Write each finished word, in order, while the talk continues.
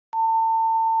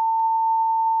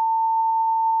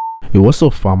Hey, what's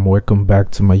up fam, welcome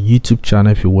back to my YouTube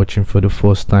channel. If you're watching for the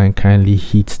first time, kindly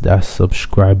hit that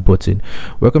subscribe button.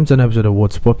 Welcome to an episode of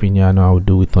What's Popping. Yeah, I know I will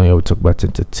do it on here. We'll talk about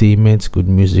entertainment, good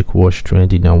music, what's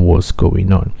trending and what's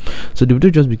going on. So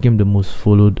Davido just became the most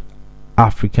followed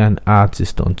African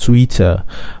artist on Twitter.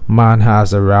 Man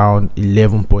has around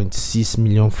 11.6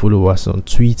 million followers on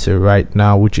Twitter right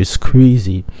now, which is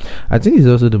crazy. I think he's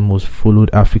also the most followed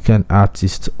African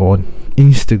artist on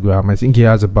Instagram. I think he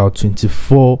has about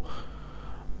 24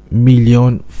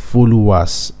 million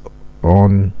followers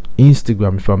on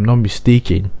Instagram, if I'm not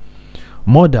mistaken.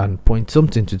 More than point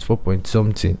something, 24 point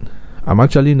something. I'm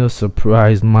actually not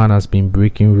surprised. Man has been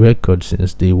breaking records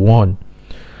since day one.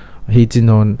 Hitting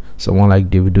on someone like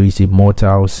Davido is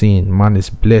immortal scene. Man is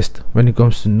blessed when it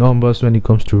comes to numbers, when it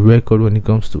comes to record, when it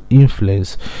comes to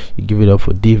influence. You give it up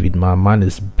for David, man. Man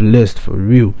is blessed for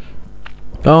real.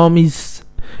 His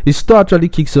tour actually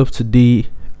kicks off today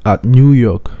at New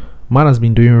York. Man has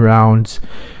been doing rounds.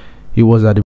 He was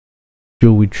at the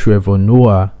show with Trevor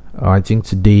Noah. I think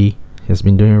today he has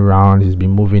been doing rounds. He's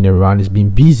been moving around. He's been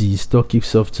busy. His tour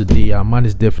kicks off today. Man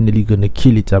is definitely gonna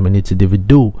kill it. I mean, it's a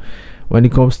Davido. When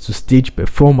it comes to stage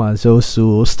performance,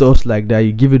 also stuff like that,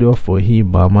 you give it up for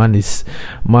him. But man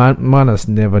has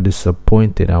never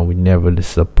disappointed and will never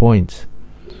disappoint.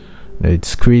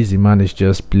 It's crazy. Man is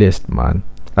just blessed, man.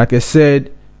 Like I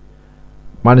said,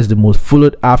 man is the most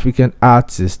followed African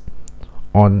artist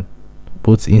on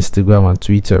both Instagram and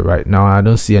Twitter right now. I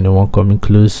don't see anyone coming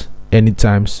close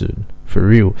anytime soon. For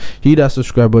real. Hit that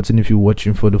subscribe button if you're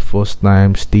watching for the first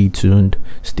time. Stay tuned.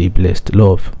 Stay blessed.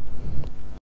 Love.